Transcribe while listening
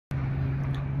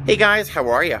Hey guys, how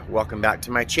are you? Welcome back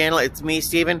to my channel. It's me,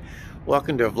 Steven.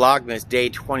 Welcome to Vlogmas Day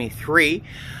 23.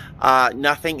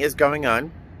 Nothing is going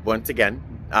on, once again,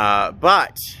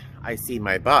 but I see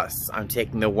my bus. I'm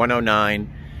taking the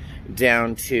 109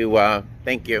 down to,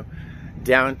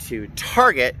 down to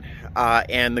Target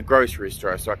and the grocery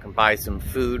store so I can buy some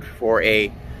food for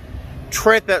a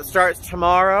trip that starts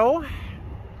tomorrow.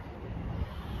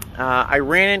 I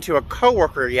ran into a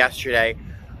coworker yesterday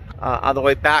on the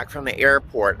way back from the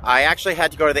airport. I actually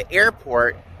had to go to the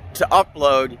airport to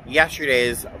upload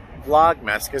yesterday's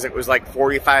Vlogmas because it was like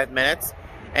 45 minutes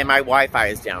and my Wi-Fi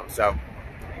is down. So,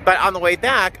 but on the way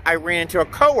back, I ran into a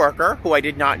coworker who I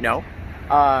did not know.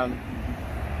 I'll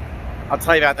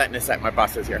tell you about that in a sec. My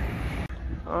bus is here.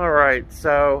 All right,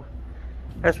 so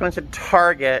I just went to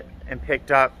Target and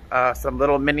picked up some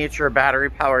little miniature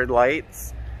battery-powered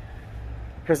lights.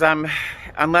 Because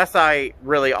unless I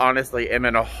really honestly am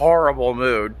in a horrible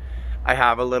mood, I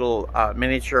have a little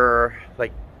miniature,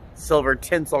 like, silver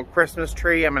tinsel Christmas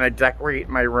tree. I'm going to decorate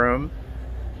my room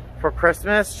for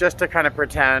Christmas just to kind of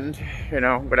pretend, you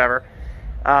know, whatever.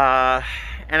 And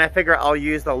I figure I'll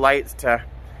use the lights to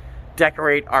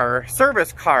decorate our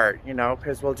service cart, you know,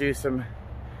 because we'll do some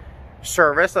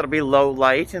service that'll be low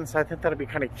light, and so I think that'll be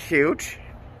kind of cute.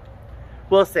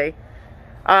 We'll see.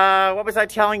 What was I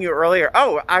telling you earlier?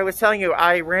 Oh, I was telling you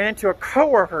I ran into a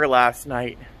coworker last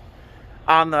night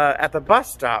at the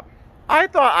bus stop. I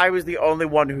thought I was the only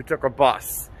one who took a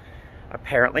bus.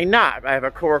 Apparently not. I have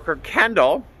a coworker,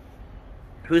 Kendall,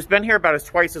 who's been here about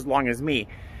twice as long as me.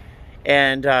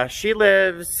 And she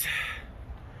lives,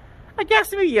 I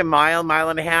guess, maybe a mile, mile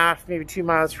and a half, maybe 2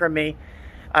 miles from me.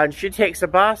 And she takes a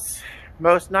bus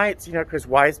most nights, you know, because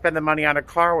why spend the money on a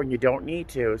car when you don't need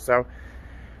to? So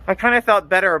I kind of felt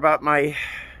better about my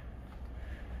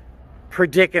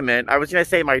predicament. I was going to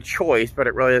say my choice, but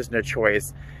it really isn't a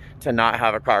choice to not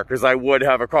have a car, because I would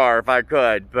have a car if I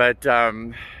could. But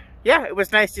yeah, it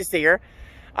was nice to see her.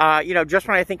 You know, just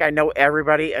when I think I know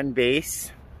everybody in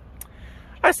base,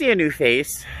 I see a new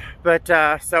face. But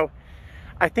so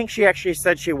I think she actually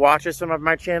said she watches some of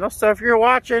my channels. So if you're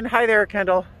watching, hi there,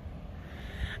 Kendall.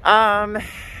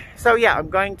 So yeah, I'm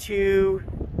going to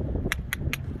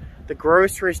the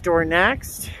grocery store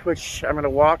next, which I'm going to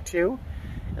walk to,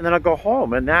 and then I'll go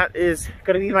home, and that is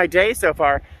going to be my day so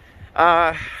far,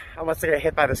 unless I get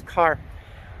hit by this car.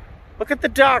 Look at the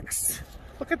ducks.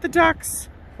 Look at the ducks.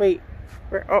 Wait,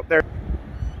 where? Oh, there.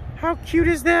 How cute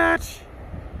is that?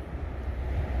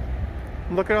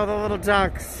 Look at all the little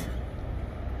ducks.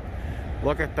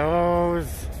 Look at those.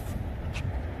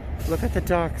 Look at the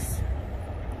ducks.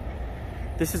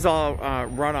 This is all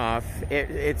runoff.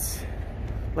 It's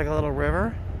like a little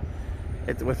river.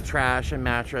 It's with trash and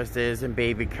mattresses and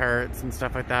baby carts and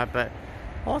stuff like that, but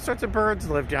all sorts of birds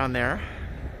live down there.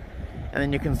 And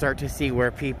then you can start to see where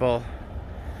people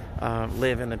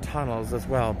live in the tunnels as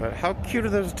well. But how cute are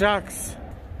those ducks?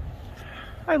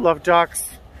 I love ducks.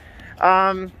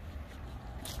 I'm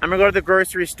gonna go to the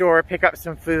grocery store, pick up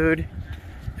some food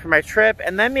for my trip,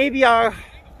 and then maybe I'll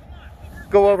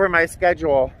go over my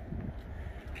schedule.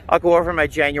 I'll go over my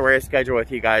January schedule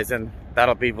with you guys, and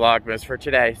that'll be Vlogmas for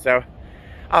today. So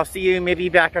I'll see you maybe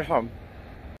back at home.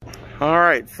 All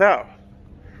right, so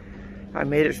I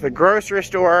made it to the grocery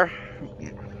store.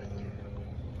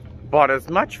 Bought as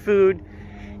much food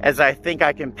as I think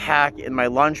I can pack in my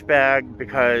lunch bag,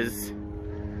 because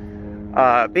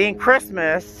being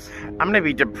Christmas, I'm gonna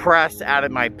be depressed out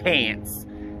of my pants.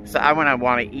 So I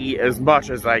want to eat as much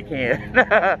as I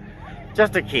can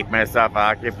just to keep myself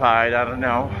occupied. I don't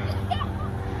know.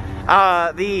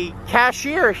 The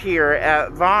cashier here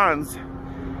at Vaughn's,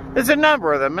 there's a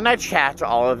number of them, and I chat to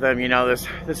all of them. You know,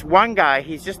 this one guy,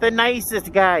 he's just the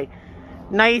nicest guy.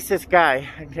 Nicest guy.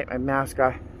 I can take my mask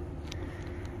off.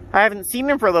 I haven't seen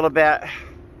him for a little bit.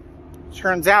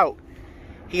 Turns out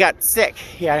he got sick.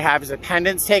 He had to have his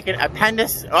appendix taken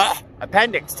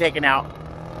out.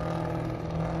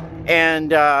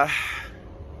 And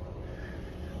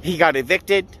he got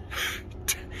evicted.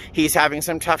 He's having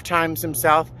some tough times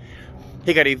himself.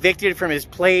 He got evicted from his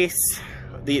place,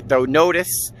 the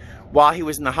notice, while he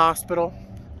was in the hospital.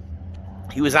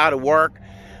 He was out of work.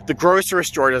 The grocery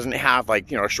store doesn't have,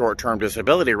 like, you know, short-term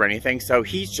disability or anything, so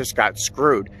he's just got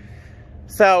screwed.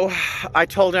 So I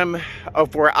told him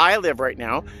of where I live right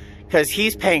now, because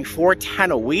he's paying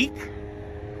 $410 a week.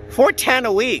 $410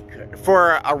 a week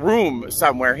for a room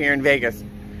somewhere here in Vegas.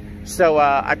 So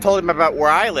I told him about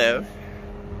where I live.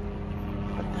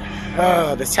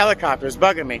 Oh, this helicopter is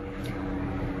bugging me.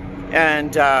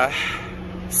 And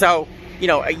so, you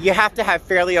know, you have to have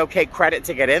fairly okay credit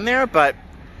to get in there, but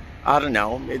I don't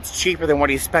know, it's cheaper than what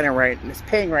he's paying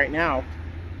right now.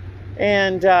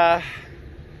 And yeah,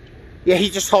 he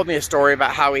just told me a story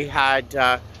about how he had,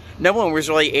 no one was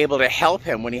really able to help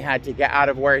him when he had to get out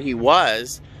of where he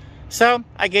was. So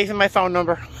I gave him my phone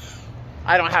number.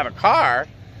 I don't have a car,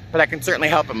 but I can certainly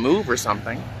help him move or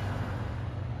something.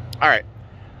 All right,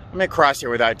 I'm gonna cross here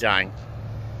without dying.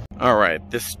 All right,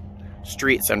 this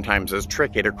street sometimes is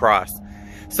tricky to cross.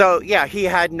 So yeah, he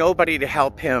had nobody to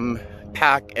help him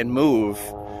pack and move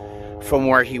from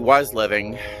where he was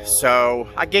living. So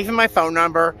I gave him my phone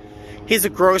number. He's a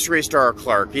grocery store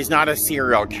clerk. He's not a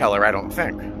serial killer, I don't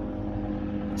think.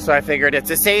 So I figured it's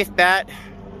a safe bet.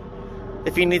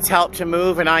 If he needs help to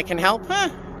move and I can help,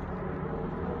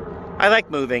 I like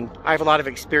moving. I have a lot of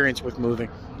experience with moving.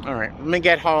 All right, let me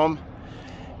get home,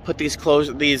 put these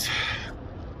clothes,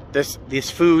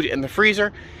 this food in the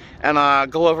freezer,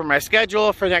 and go over my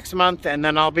schedule for next month, and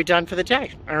then I'll be done for the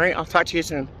day. All right, I'll talk to you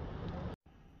soon.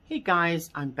 Hey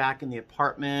guys, I'm back in the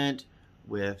apartment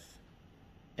with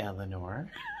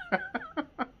Eleanor.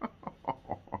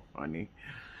 Oh, honey.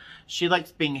 She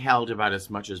likes being held about as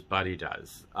much as Buddy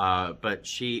does, but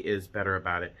she is better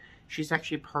about it. She's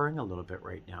actually purring a little bit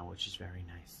right now, which is very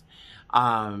nice.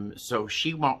 So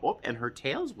she won't, oh, and her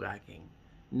tail's wagging.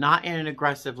 Not in an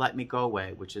aggressive let me go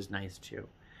away, which is nice too.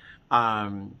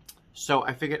 So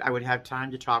I figured I would have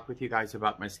time to talk with you guys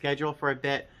about my schedule for a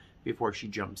bit before she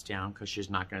jumps down, because she's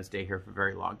not going to stay here for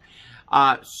very long.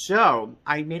 So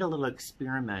I made a little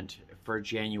experiment for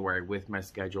January with my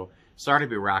schedule. Sorry to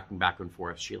be rocking back and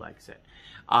forth. She likes it.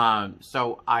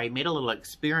 So I made a little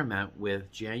experiment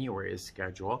with January's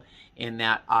schedule in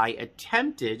that I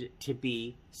attempted to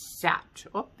be sapped.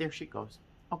 Oh, there she goes.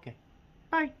 Okay,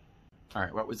 bye. All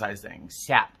right, what was I saying?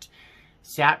 Sapped.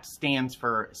 SAPT stands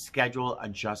for Schedule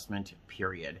Adjustment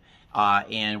Period.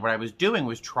 And what I was doing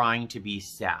was trying to be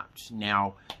sapped.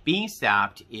 Now, being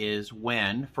sapped is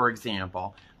when, for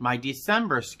example, my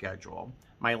December schedule,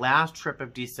 my last trip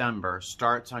of December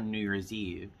starts on New Year's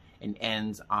Eve and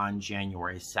ends on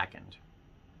January 2nd.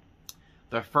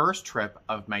 The first trip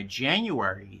of my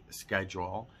January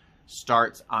schedule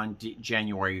starts on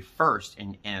January 1st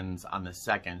and ends on the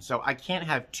 2nd. So I can't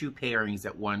have two pairings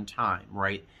at one time,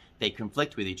 right? They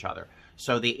conflict with each other.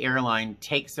 So the airline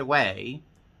takes away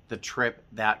the trip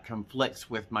that conflicts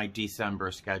with my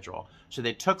December schedule. So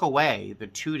they took away the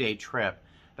 2-day trip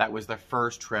that was the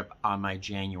first trip on my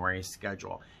January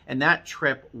schedule. And that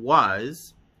trip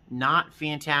was not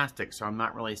fantastic, so I'm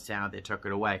not really sad they took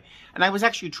it away. And I was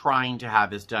actually trying to have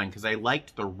this done because I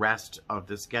liked the rest of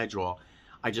the schedule.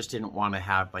 I just didn't want to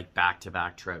have like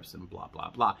back-to-back trips and blah, blah,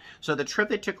 blah. So the trip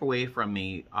they took away from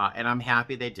me, and I'm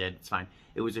happy they did, it's fine.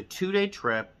 It was a 2-day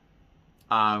trip,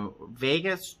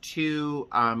 Vegas to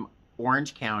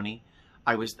Orange County.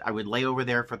 I would lay over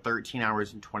there for 13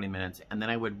 hours and 20 minutes, and then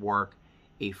I would work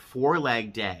a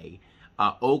 4-leg day.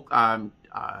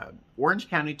 Orange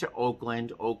County to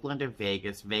Oakland, Oakland to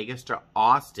Vegas, Vegas to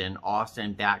Austin,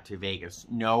 Austin back to Vegas.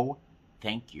 No,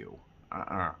 thank you.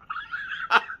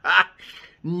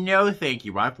 No, thank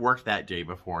you. I've worked that day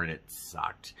before and it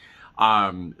sucked.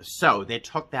 So they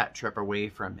took that trip away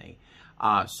from me.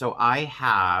 So I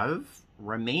have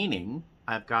remaining,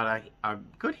 I've got a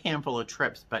good handful of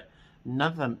trips, but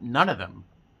none of them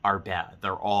are bad.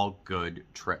 They're all good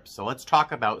trips. So let's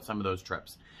talk about some of those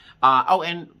trips. Oh,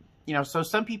 and you know, so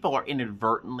some people are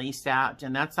inadvertently sapped,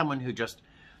 and that's someone who just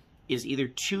is either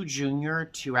too junior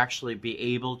to actually be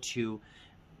able to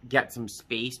get some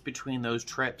space between those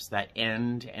trips that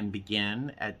end and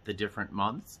begin at the different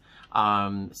months.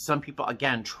 Some people,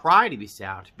 again, try to be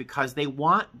sapped because they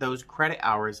want those credit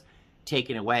hours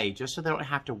taken away just so they don't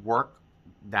have to work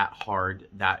that hard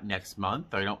that next month.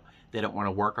 They don't want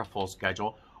to work a full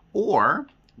schedule. Or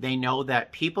they know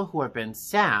that people who have been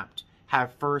sapped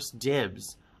have first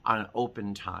dibs on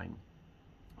open time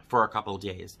for a couple of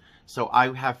days. So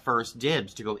I have first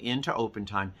dibs to go into open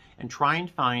time and try and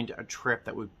find a trip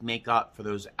that would make up for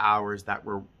those hours that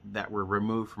were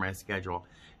removed from my schedule,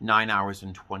 9 hours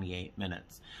and 28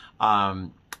 minutes.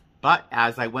 But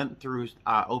as I went through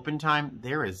open time,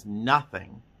 there is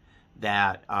nothing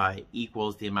that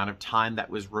equals the amount of time that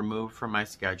was removed from my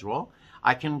schedule.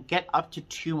 I can get up to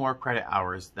 2 more credit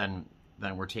hours than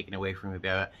were taken away from me,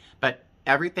 but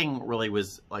everything really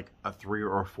was like a 3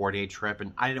 or 4 day trip,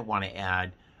 and I didn't want to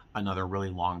add another really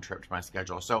long trip to my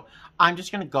schedule. So I'm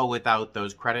just going to go without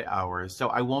those credit hours. So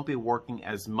I won't be working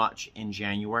as much in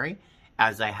January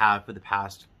as I have for the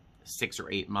past 6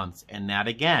 or 8 months. And that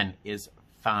again is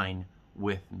fine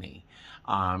with me.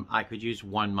 I could use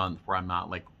 1 month where I'm not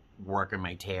like working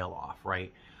my tail off,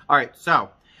 right? All right. So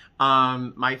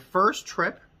my first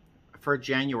trip for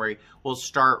January will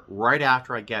start right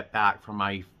after I get back from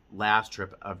my last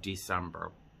trip of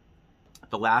December.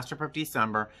 The last trip of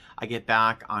December, I get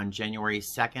back on January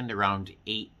 2nd around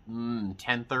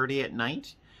 10:30 at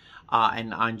night.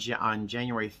 And on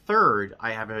January 3rd,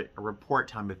 I have a report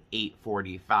time of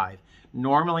 8:45.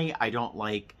 Normally, I don't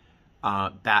like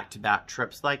back-to-back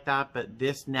trips like that, but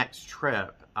this next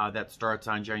trip that starts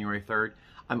on January 3rd,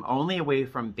 I'm only away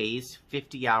from base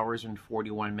 50 hours and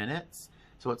 41 minutes,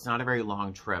 so it's not a very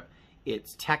long trip.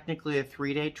 It's technically a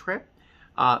 3-day trip.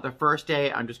 The first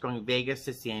day, I'm just going Vegas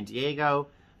to San Diego,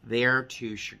 there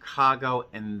to Chicago,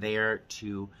 and there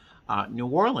to New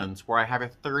Orleans, where I have a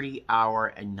 30-hour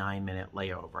and 9-minute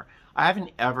layover. I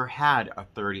haven't ever had a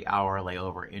 30-hour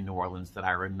layover in New Orleans that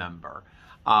I remember.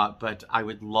 But I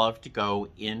would love to go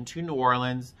into New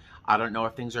Orleans. I don't know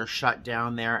if things are shut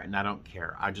down there, and I don't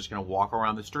care. I'm just going to walk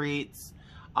around the streets.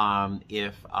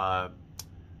 If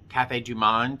Cafe Du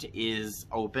Monde is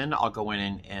open, I'll go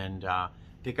in and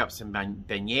pick up some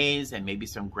beignets and maybe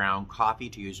some ground coffee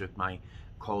to use with my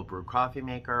cold brew coffee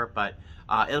maker. But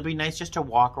it'll be nice just to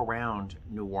walk around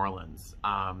New Orleans.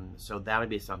 So that'll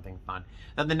be something fun.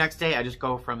 Then the next day, I just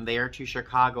go from there to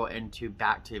Chicago and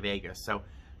back to Vegas. So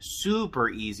super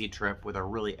easy trip with a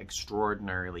really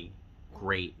extraordinarily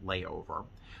great layover.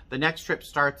 The next trip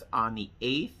starts on the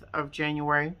 8th of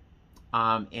January,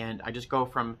 and I just go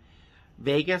from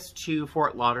Vegas to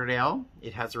Fort Lauderdale.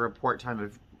 It has a report time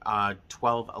of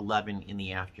 12:11 in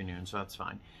the afternoon, so that's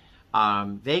fine.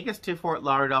 Vegas to Fort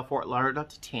Lauderdale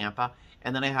to Tampa,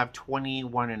 and then I have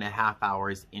 21.5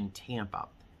 hours in Tampa.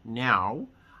 Now,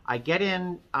 I get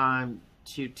in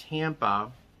to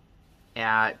Tampa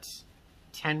at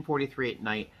 10:43 at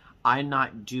night. I'm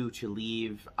not due to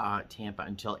leave Tampa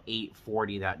until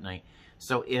 8:40 that night.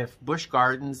 So if Busch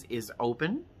Gardens is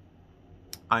open,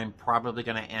 I'm probably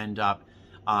going to end up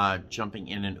jumping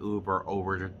in an Uber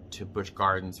over to Busch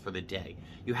Gardens for the day.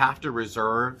 You have to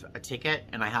reserve a ticket,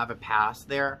 and I have a pass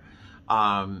there.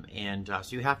 So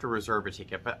you have to reserve a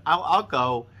ticket. But I'll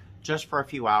go just for a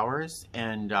few hours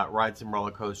and ride some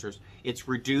roller coasters. It's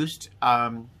reduced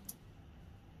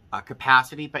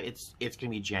capacity, but it's going to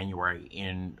be January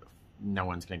and no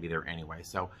one's going to be there anyway.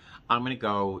 So I'm going to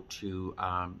go to,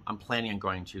 I'm planning on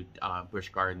going to Busch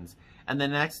Gardens. And the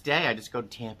next day, I just go to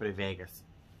Tampa to Vegas.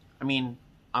 I mean,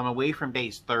 I'm away from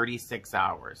base 36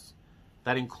 hours.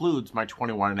 That includes my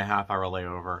 21.5-hour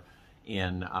layover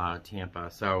in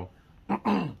Tampa. So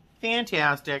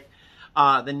fantastic.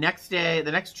 The next day,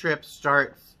 the next trip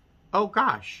starts, oh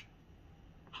gosh.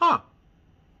 Huh.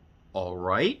 All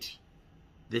right.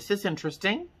 This is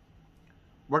interesting.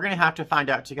 We're going to have to find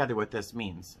out together what this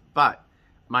means. But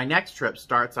my next trip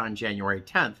starts on January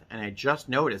 10th, and I just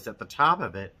noticed at the top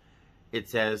of it, it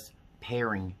says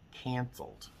pairing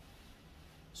canceled.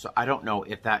 So I don't know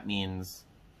if that means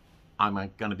I'm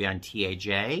going to be on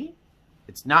TAJ.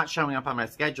 It's not showing up on my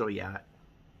schedule yet.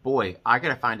 Boy, I got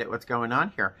to find out what's going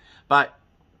on here. But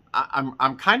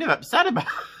I'm kind of upset about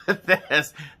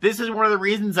this. This is one of the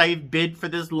reasons I bid for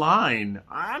this line.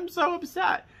 I'm so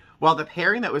upset. Well, the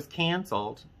pairing that was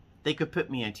canceled, they could put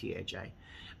me in TAJ.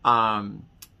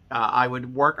 I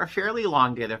would work a fairly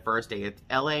long day the first day. It's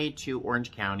LA to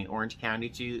Orange County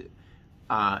to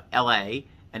LA,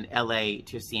 and LA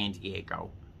to San Diego.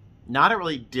 Not a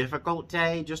really difficult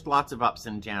day, just lots of ups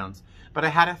and downs. But I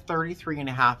had a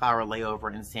 33.5-hour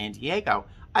layover in San Diego.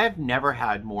 I have never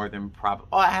had more than probably,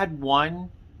 I had one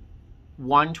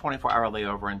 24-hour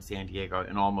layover in San Diego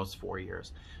in almost 4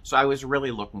 years. So I was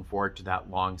really looking forward to that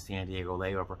long San Diego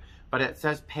layover. But it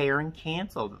says pairing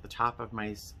canceled at the top of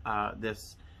my,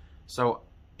 this. So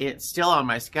it's still on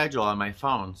my schedule on my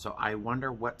phone. So I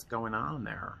wonder what's going on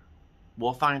there.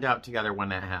 We'll find out together when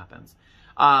that happens.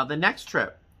 The next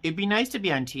trip, it'd be nice to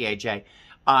be on TAJ.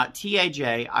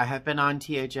 TAJ, I have been on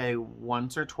TAJ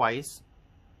once or twice.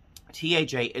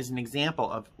 TAJ is an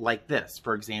example of like this.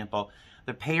 For example,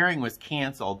 the pairing was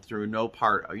canceled through no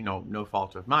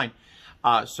fault of mine.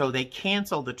 So they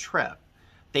canceled the trip.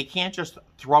 They can't just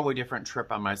throw a different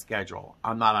trip on my schedule.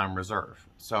 I'm not on reserve.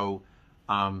 So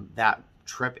that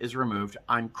trip is removed.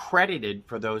 I'm credited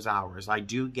for those hours. I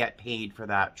do get paid for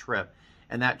that trip.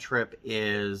 And that trip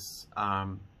is,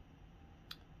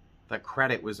 the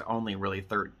credit was only really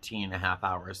 13.5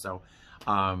 hours. So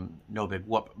no big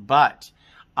whoop. But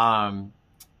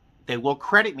they will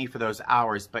credit me for those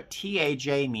hours. But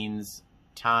TAJ means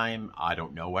time. I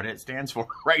don't know what it stands for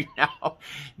right now.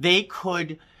 They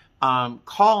could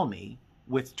call me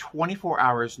with 24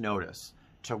 hours notice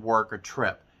to work a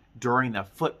trip during the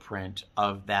footprint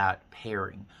of that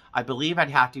pairing. I believe I'd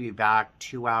have to be back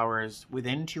 2 hours,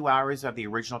 within 2 hours of the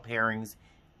original pairings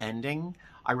ending.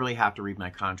 I really have to read my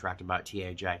contract about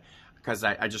TAJ because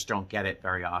I just don't get it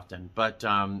very often. But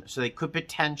so they could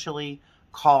potentially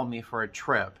call me for a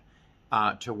trip,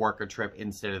 to work a trip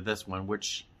instead of this one,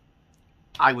 which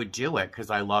I would do it because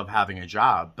I love having a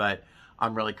job, but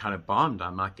I'm really kind of bummed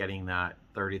I'm not getting that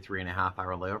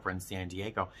 33.5-hour layover in San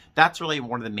Diego. That's really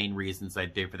one of the main reasons I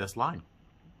did for this line.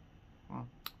 All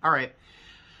right.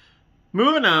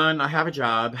 Moving on, I have a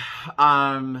job.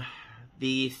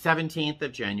 The 17th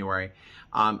of January,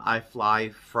 I fly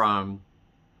from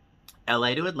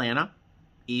LA to Atlanta.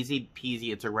 Easy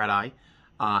peasy, it's a red eye.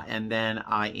 And then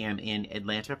I am in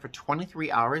Atlanta for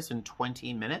 23 hours and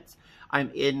 20 minutes.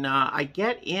 I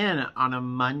get in on a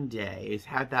Monday. It's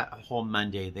had that whole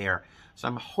Monday there. So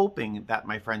I'm hoping that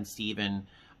my friend Steven,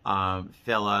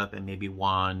 Philip, and maybe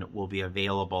Juan will be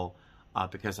available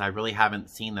because I really haven't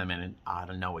seen them in, I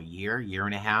don't know, a year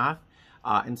and a half.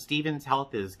 And Steven's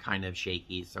health is kind of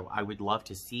shaky, so I would love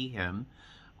to see him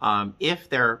if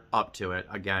they're up to it.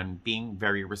 Again, being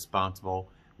very responsible,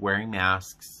 wearing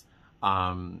masks,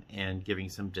 and giving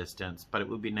some distance, but it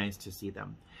would be nice to see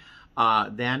them.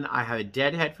 Then I have a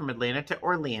deadhead from Atlanta to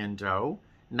Orlando.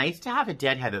 Nice to have a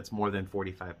deadhead that's more than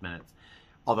 45 minutes,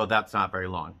 although that's not very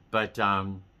long. But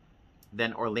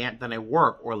then I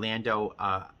work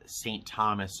Orlando, St.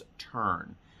 Thomas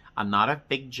turn. I'm not a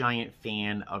big giant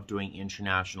fan of doing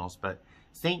internationals, but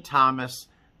St. Thomas,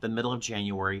 the middle of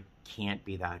January, can't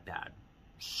be that bad.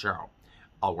 So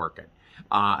I'll work it.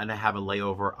 And I have a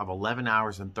layover of 11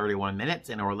 hours and 31 minutes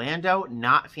in Orlando.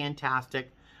 Not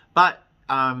fantastic, but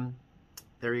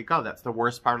there you go. That's the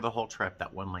worst part of the whole trip,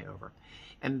 that one layover.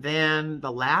 And then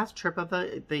the last trip of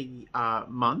the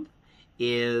month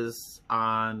is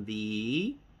on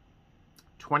the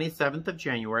 27th of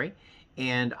January.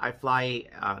 And I fly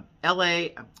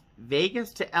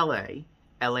Vegas to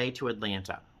LA to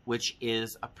Atlanta, which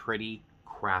is a pretty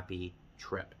crappy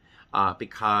trip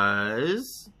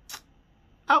because...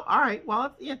 Oh, all right.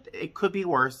 Well, it could be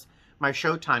worse. My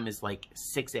show time is like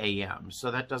 6 a.m.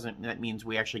 So that means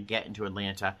we actually get into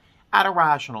Atlanta at a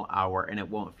rational hour and it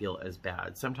won't feel as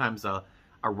bad. Sometimes a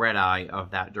red eye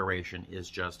of that duration is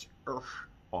just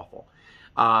awful.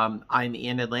 I'm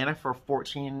in Atlanta for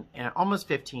 14 and almost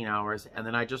 15 hours. And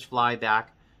then I just fly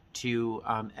back to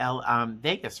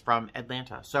Vegas from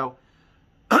Atlanta. So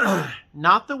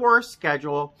not the worst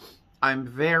schedule. I'm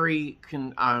very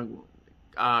concerned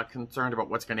about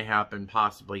what's going to happen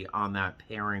possibly on that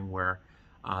pairing where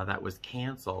that was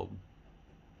canceled.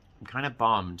 I'm kind of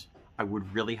bummed. I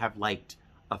would really have liked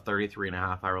a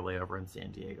 33.5-hour layover in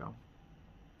San Diego.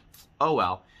 Oh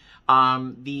well.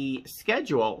 The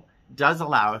schedule does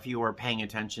allow, if you were paying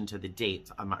attention to the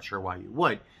dates, I'm not sure why you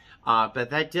would,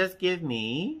 but that does give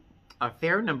me a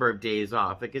fair number of days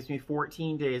off. It gives me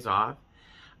 14 days off.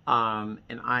 And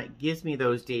it gives me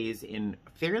those days in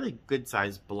fairly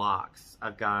good-sized blocks.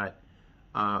 I've got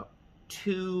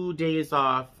 2 days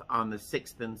off on the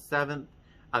 6th and 7th.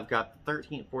 I've got the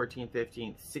 13th, 14th,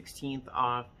 15th, 16th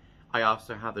off. I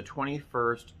also have the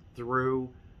 21st through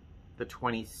the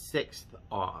 26th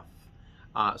off.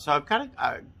 So I've got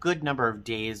a good number of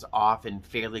days off in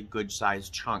fairly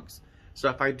good-sized chunks. So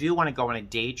if I do want to go on a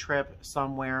day trip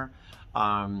somewhere,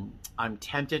 I'm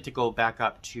tempted to go back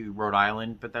up to Rhode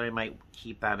Island, but then I might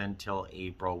keep that until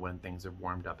April when things have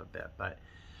warmed up a bit. But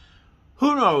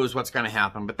who knows what's going to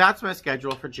happen. But that's my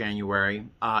schedule for January.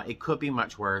 It could be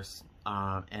much worse.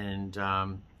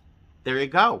 There you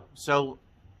go. So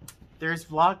there's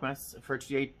Vlogmas for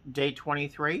day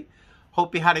 23.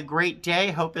 Hope you had a great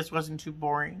day. Hope this wasn't too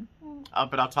boring.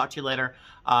 But I'll talk to you later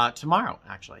tomorrow,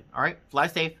 actually. All right. Fly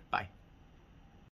safe. Bye.